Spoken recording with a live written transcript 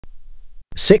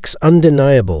6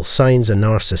 undeniable signs a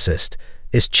narcissist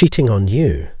is cheating on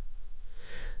you.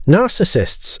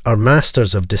 Narcissists are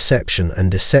masters of deception and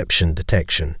deception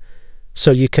detection,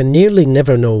 so you can nearly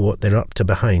never know what they're up to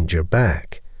behind your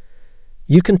back.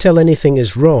 You can tell anything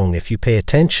is wrong if you pay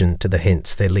attention to the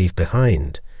hints they leave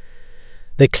behind.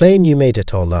 They claim you made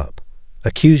it all up,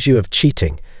 accuse you of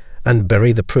cheating, and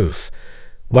bury the proof,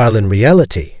 while in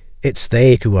reality, it's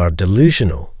they who are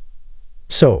delusional.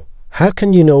 So, how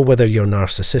can you know whether your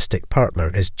narcissistic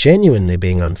partner is genuinely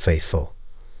being unfaithful?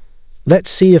 Let's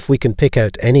see if we can pick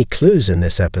out any clues in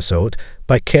this episode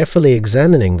by carefully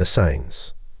examining the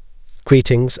signs.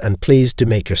 Greetings, and please do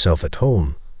make yourself at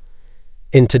home.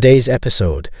 In today's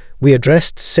episode, we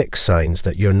addressed 6 signs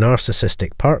that your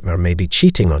narcissistic partner may be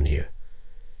cheating on you.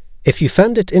 If you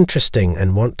found it interesting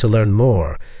and want to learn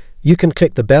more, you can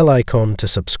click the bell icon to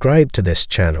subscribe to this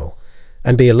channel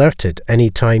and be alerted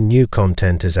any time new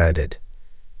content is added.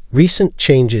 Recent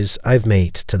changes I've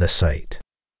made to the site.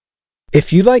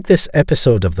 If you like this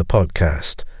episode of the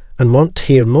podcast and want to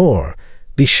hear more,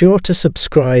 be sure to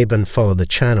subscribe and follow the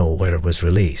channel where it was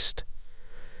released.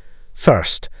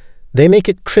 First, they make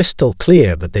it crystal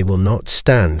clear that they will not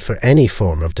stand for any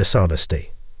form of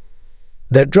dishonesty.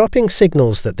 They're dropping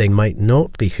signals that they might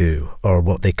not be who or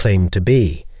what they claim to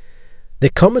be. They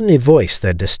commonly voice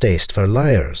their distaste for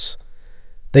liars.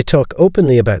 They talk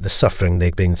openly about the suffering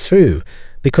they've been through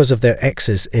because of their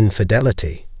ex's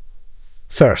infidelity.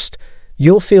 First,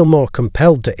 you'll feel more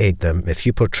compelled to aid them if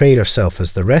you portray yourself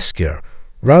as the rescuer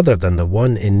rather than the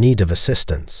one in need of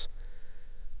assistance.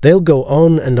 They'll go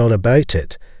on and on about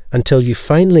it until you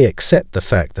finally accept the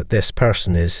fact that this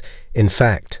person is, in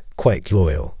fact, quite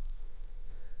loyal.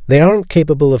 They aren't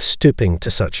capable of stooping to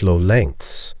such low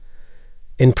lengths.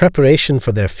 In preparation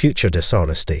for their future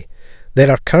dishonesty, they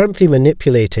are currently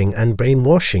manipulating and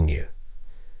brainwashing you.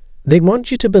 They want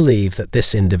you to believe that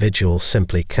this individual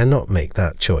simply cannot make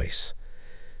that choice.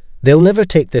 They'll never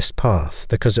take this path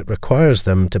because it requires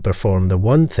them to perform the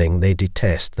one thing they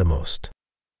detest the most.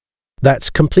 That's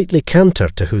completely counter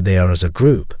to who they are as a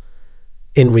group.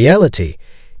 In reality,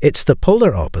 it's the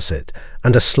polar opposite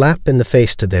and a slap in the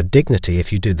face to their dignity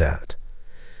if you do that.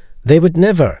 They would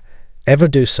never, ever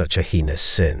do such a heinous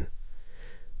sin.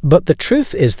 But the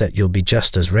truth is that you'll be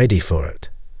just as ready for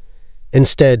it.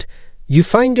 Instead, you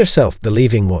find yourself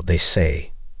believing what they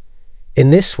say. In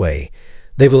this way,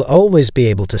 they will always be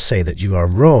able to say that you are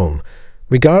wrong,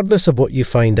 regardless of what you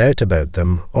find out about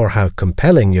them or how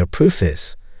compelling your proof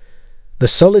is. The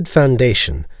solid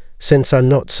foundation, since I'm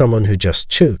not someone who just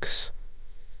chooks.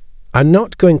 I'm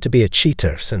not going to be a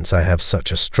cheater since I have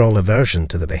such a strong aversion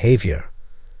to the behavior.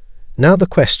 Now the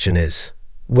question is,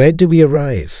 where do we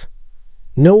arrive?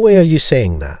 No way are you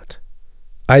saying that.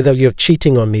 Either you're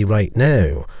cheating on me right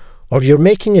now, or you're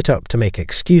making it up to make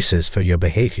excuses for your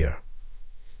behavior.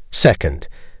 Second,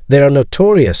 they are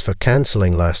notorious for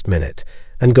cancelling last minute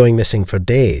and going missing for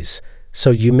days,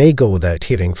 so you may go without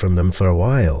hearing from them for a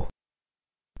while.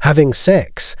 Having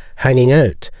sex, hanging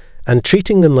out, and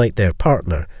treating them like their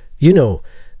partner,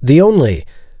 the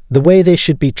way they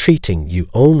should be treating you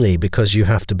only because you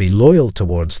have to be loyal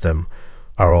towards them,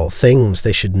 are all things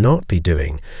they should not be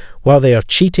doing, while they are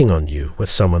cheating on you with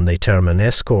someone they term an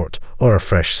escort or a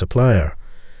fresh supplier.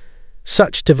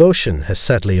 Such devotion has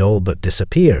sadly all but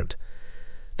disappeared.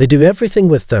 They do everything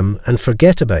with them and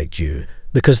forget about you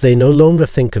because they no longer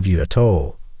think of you at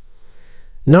all.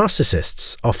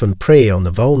 Narcissists often prey on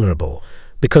the vulnerable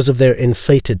because of their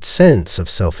inflated sense of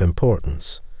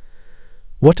self-importance.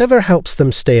 Whatever helps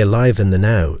them stay alive in the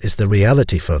now is the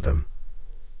reality for them.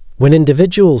 When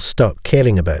individuals stop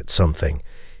caring about something,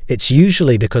 it's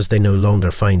usually because they no longer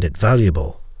find it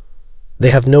valuable. They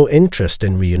have no interest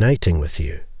in reuniting with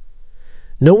you.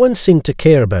 No one seemed to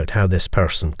care about how this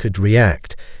person could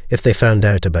react if they found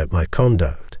out about my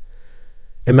conduct.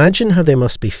 Imagine how they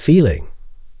must be feeling.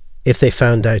 If they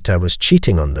found out I was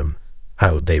cheating on them,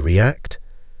 how would they react?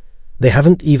 They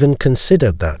haven't even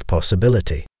considered that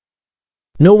possibility.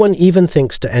 No one even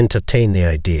thinks to entertain the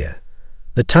idea.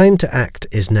 The time to act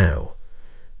is now.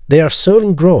 They are so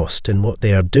engrossed in what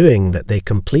they are doing that they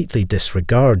completely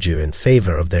disregard you in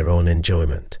favor of their own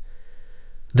enjoyment.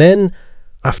 Then,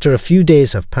 after a few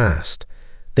days have passed,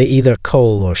 they either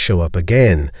call or show up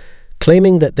again,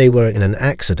 claiming that they were in an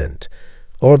accident,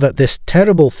 or that this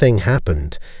terrible thing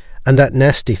happened, and that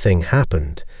nasty thing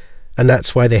happened, and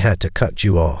that's why they had to cut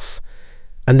you off,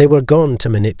 and they were gone to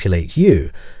manipulate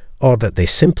you, or that they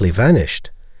simply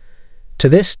vanished. To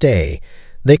this day,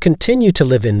 they continue to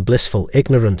live in blissful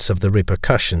ignorance of the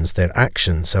repercussions their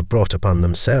actions have brought upon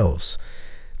themselves,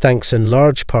 thanks in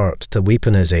large part to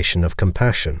weaponization of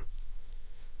compassion.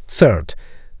 Third,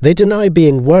 They deny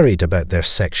being worried about their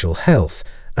sexual health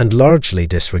and largely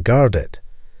disregard it.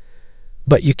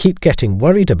 But you keep getting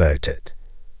worried about it.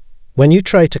 When you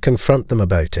try to confront them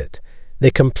about it,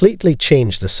 they completely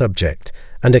change the subject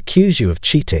and accuse you of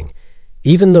cheating,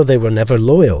 even though they were never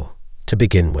loyal to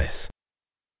begin with.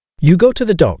 You go to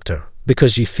the doctor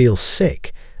because you feel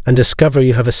sick and discover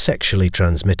you have a sexually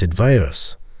transmitted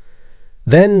virus.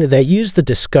 Then they use the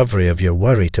discovery of your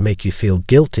worry to make you feel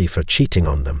guilty for cheating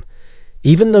on them,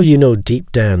 even though you know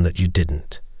deep down that you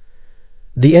didn't.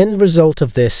 The end result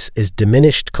of this is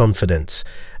diminished confidence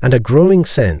and a growing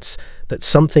sense that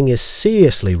something is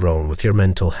seriously wrong with your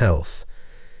mental health.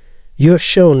 You have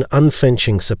shown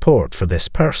unflinching support for this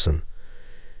person.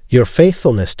 Your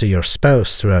faithfulness to your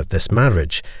spouse throughout this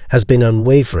marriage has been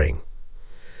unwavering.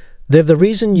 They're the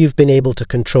reason you've been able to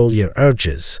control your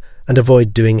urges and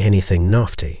avoid doing anything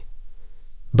naughty.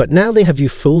 But now they have you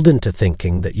fooled into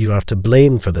thinking that you are to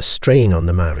blame for the strain on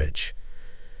the marriage.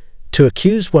 To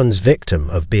accuse one's victim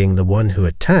of being the one who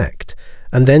attacked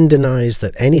and then denies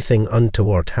that anything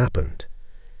untoward happened.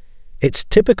 It's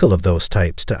typical of those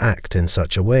types to act in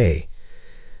such a way.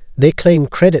 They claim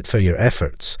credit for your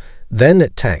efforts, then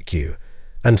attack you,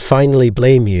 and finally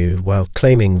blame you while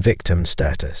claiming victim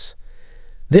status.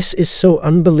 This is so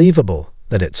unbelievable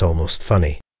that it's almost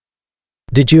funny.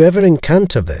 Did you ever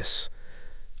encounter this?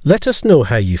 Let us know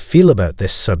how you feel about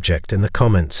this subject in the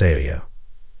comments area.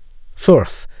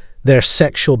 Fourth, their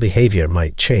sexual behavior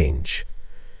might change.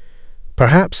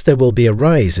 Perhaps there will be a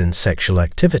rise in sexual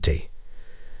activity.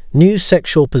 New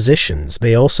sexual positions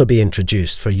may also be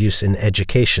introduced for use in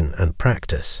education and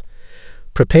practice.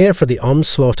 Prepare for the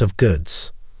onslaught of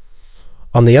goods.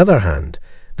 On the other hand,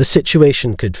 the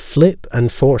situation could flip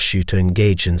and force you to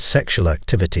engage in sexual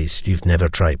activities you've never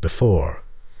tried before.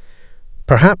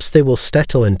 Perhaps they will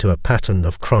settle into a pattern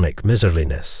of chronic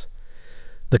miserliness.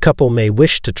 The couple may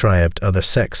wish to try out other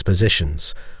sex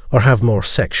positions or have more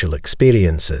sexual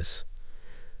experiences.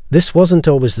 This wasn't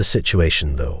always the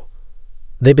situation, though.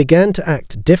 They began to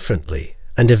act differently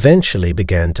and eventually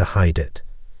began to hide it.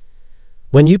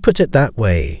 When you put it that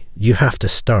way, you have to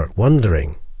start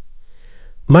wondering.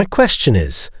 My question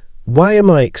is, why am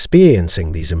I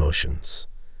experiencing these emotions?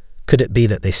 Could it be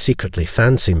that they secretly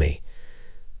fancy me?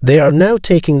 They are now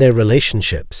taking their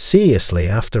relationship seriously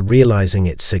after realizing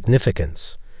its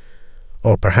significance.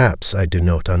 Or perhaps I do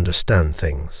not understand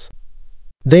things.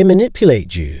 They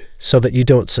manipulate you so that you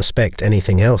don't suspect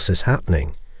anything else is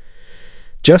happening.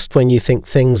 Just when you think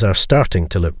things are starting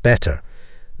to look better,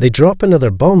 they drop another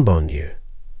bomb on you.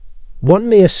 One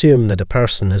may assume that a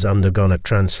person has undergone a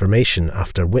transformation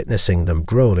after witnessing them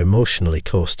grow emotionally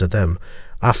close to them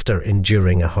after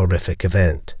enduring a horrific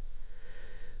event.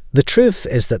 The truth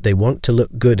is that they want to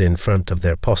look good in front of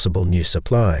their possible new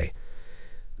supply.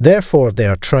 Therefore, they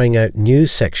are trying out new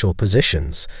sexual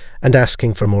positions and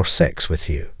asking for more sex with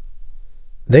you.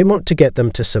 They want to get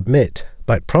them to submit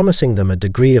by promising them a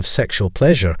degree of sexual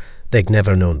pleasure they've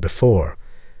never known before.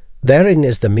 Therein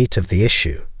is the meat of the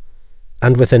issue.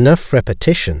 And with enough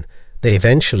repetition, they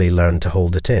eventually learn to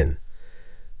hold it in.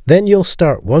 Then you'll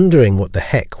start wondering what the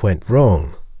heck went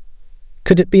wrong.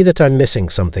 Could it be that I'm missing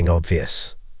something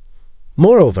obvious?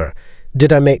 Moreover,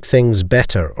 did I make things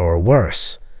better or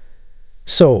worse?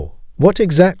 So, what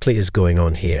exactly is going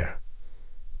on here?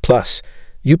 Plus,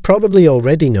 you probably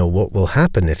already know what will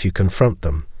happen if you confront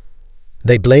them.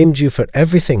 They blamed you for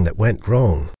everything that went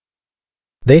wrong.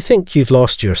 They think you've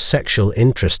lost your sexual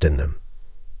interest in them.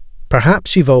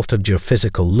 Perhaps you've altered your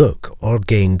physical look or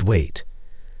gained weight.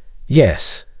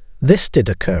 Yes, this did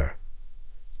occur.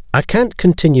 I can't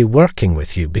continue working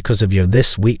with you because of your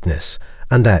this weakness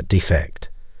and that defect.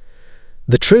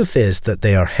 The truth is that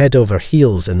they are head over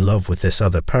heels in love with this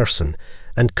other person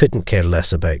and couldn't care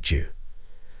less about you.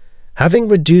 Having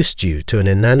reduced you to an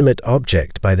inanimate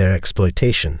object by their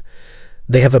exploitation,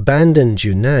 they have abandoned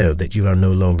you now that you are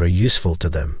no longer useful to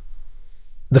them.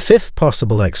 The fifth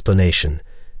possible explanation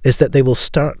is that they will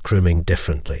start grooming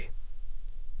differently.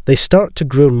 They start to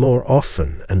groom more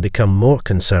often and become more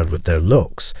concerned with their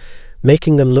looks,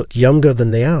 making them look younger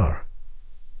than they are.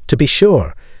 To be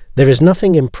sure, there is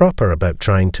nothing improper about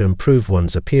trying to improve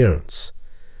one's appearance.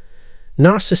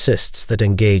 Narcissists that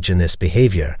engage in this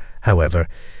behavior, however,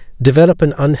 develop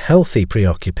an unhealthy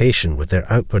preoccupation with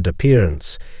their outward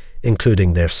appearance,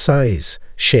 including their size,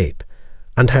 shape,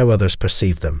 and how others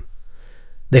perceive them.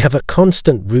 They have a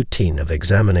constant routine of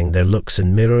examining their looks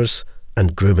in mirrors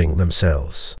and grooming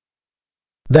themselves.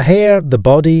 The hair, the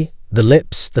body, the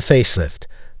lips, the facelift,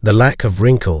 the lack of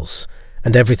wrinkles,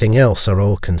 and everything else are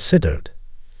all considered.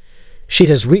 She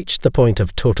has reached the point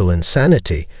of total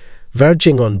insanity,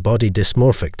 verging on body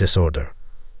dysmorphic disorder.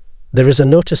 There is a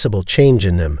noticeable change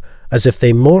in them, as if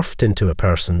they morphed into a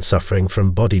person suffering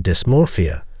from body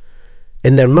dysmorphia.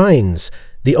 In their minds,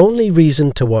 the only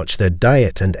reason to watch their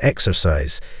diet and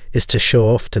exercise is to show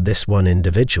off to this one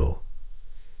individual.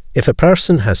 If a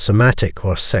person has somatic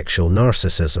or sexual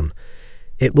narcissism,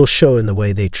 it will show in the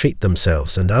way they treat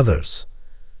themselves and others.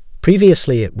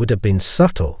 Previously it would have been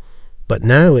subtle, but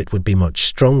now it would be much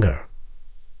stronger.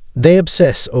 They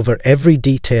obsess over every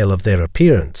detail of their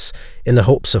appearance in the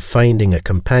hopes of finding a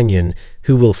companion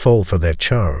who will fall for their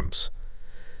charms.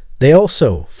 They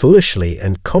also, foolishly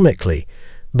and comically,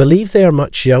 believe they are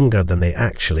much younger than they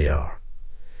actually are.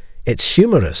 It's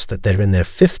humorous that they're in their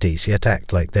 50s yet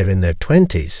act like they're in their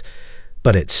 20s,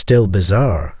 but it's still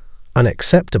bizarre,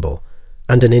 unacceptable,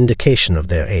 and an indication of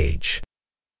their age.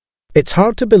 It's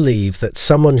hard to believe that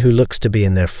someone who looks to be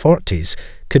in their 40s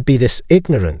could be this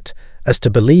ignorant as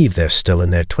to believe they're still in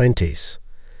their 20s.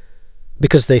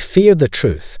 Because they fear the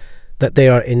truth that they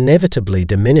are inevitably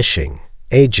diminishing,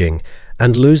 aging,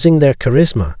 and losing their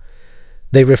charisma,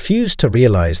 they refuse to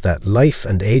realize that life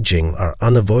and aging are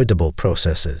unavoidable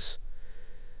processes.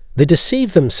 They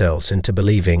deceive themselves into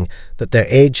believing that their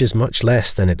age is much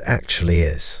less than it actually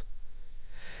is.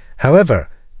 However,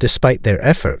 despite their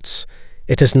efforts,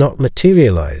 it has not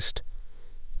materialized.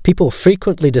 People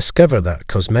frequently discover that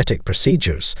cosmetic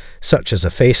procedures, such as a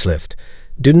facelift,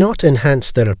 do not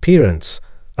enhance their appearance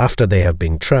after they have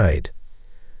been tried.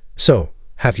 So,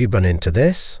 have you run into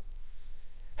this?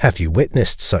 Have you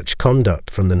witnessed such conduct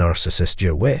from the narcissist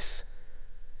you're with?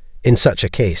 In such a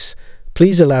case,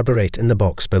 please elaborate in the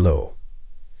box below.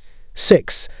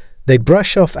 6. They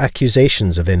brush off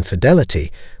accusations of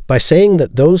infidelity by saying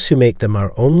that those who make them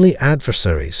are only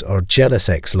adversaries or jealous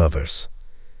ex-lovers.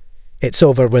 It's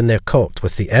over when they're caught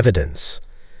with the evidence.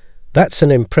 That's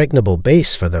an impregnable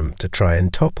base for them to try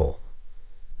and topple.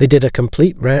 They did a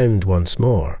complete round once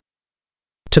more.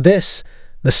 To this,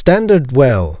 the standard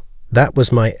 "well, that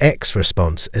was my ex"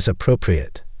 response is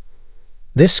appropriate.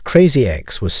 This crazy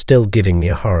ex was still giving me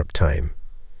a hard time.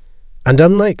 And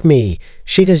unlike me,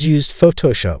 she has used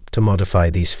Photoshop to modify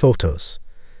these photos.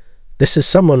 This is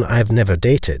someone I have never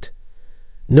dated.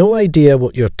 No idea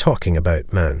what you're talking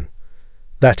about, man.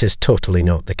 That is totally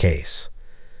not the case.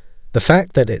 The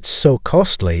fact that it's so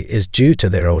costly is due to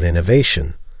their own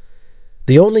innovation.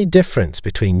 The only difference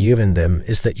between you and them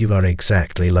is that you are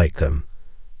exactly like them.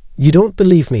 You don't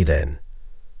believe me then.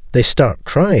 They start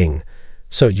crying,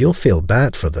 so you'll feel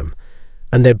bad for them,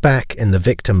 and they're back in the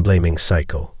victim-blaming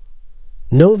cycle.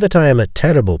 Know that I am a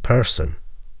terrible person.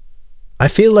 I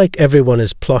feel like everyone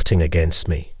is plotting against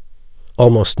me.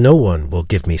 Almost no one will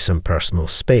give me some personal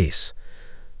space.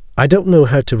 I don't know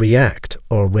how to react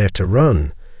or where to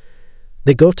run.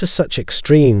 They go to such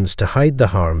extremes to hide the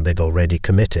harm they've already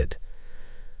committed.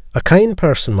 A kind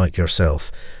person like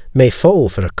yourself may fall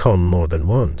for a con more than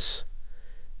once.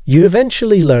 You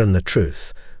eventually learn the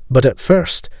truth, but at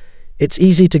first, it's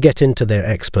easy to get into their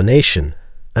explanation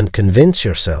and convince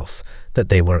yourself that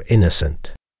they were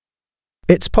innocent.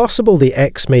 It's possible the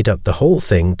ex made up the whole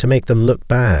thing to make them look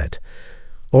bad,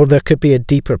 or there could be a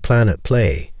deeper plan at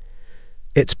play.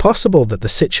 It's possible that the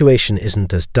situation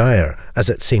isn't as dire as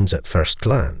it seems at first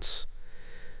glance.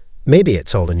 Maybe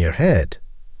it's all in your head.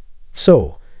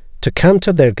 So, to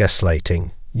counter their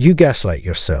gaslighting, you gaslight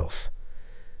yourself.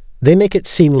 They make it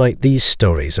seem like these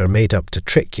stories are made up to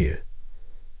trick you.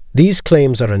 These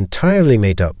claims are entirely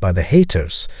made up by the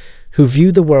haters, who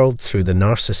view the world through the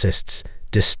narcissist's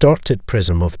distorted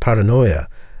prism of paranoia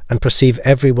and perceive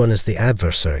everyone as the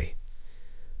adversary.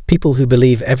 People who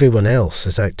believe everyone else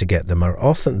is out to get them are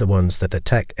often the ones that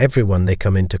attack everyone they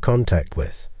come into contact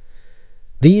with.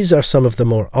 These are some of the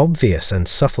more obvious and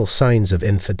subtle signs of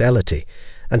infidelity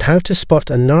and how to spot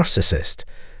a narcissist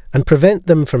and prevent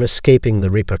them from escaping the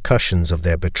repercussions of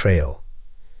their betrayal.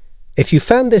 If you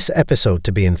found this episode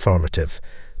to be informative,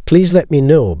 please let me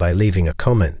know by leaving a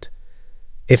comment.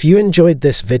 If you enjoyed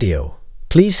this video,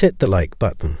 please hit the like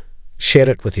button, share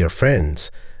it with your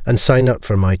friends, and sign up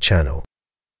for my channel.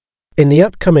 In the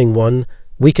upcoming one,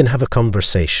 we can have a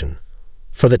conversation.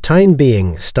 For the time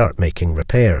being, start making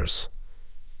repairs.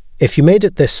 If you made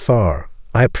it this far,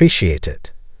 I appreciate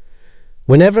it.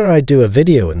 Whenever I do a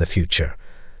video in the future,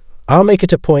 I'll make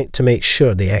it a point to make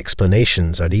sure the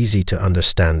explanations are easy to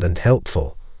understand and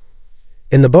helpful.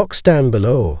 In the box down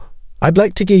below, I'd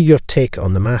like to get your take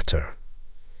on the matter.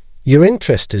 Your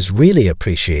interest is really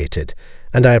appreciated,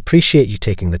 and I appreciate you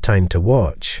taking the time to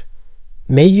watch.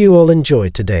 May you all enjoy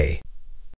today.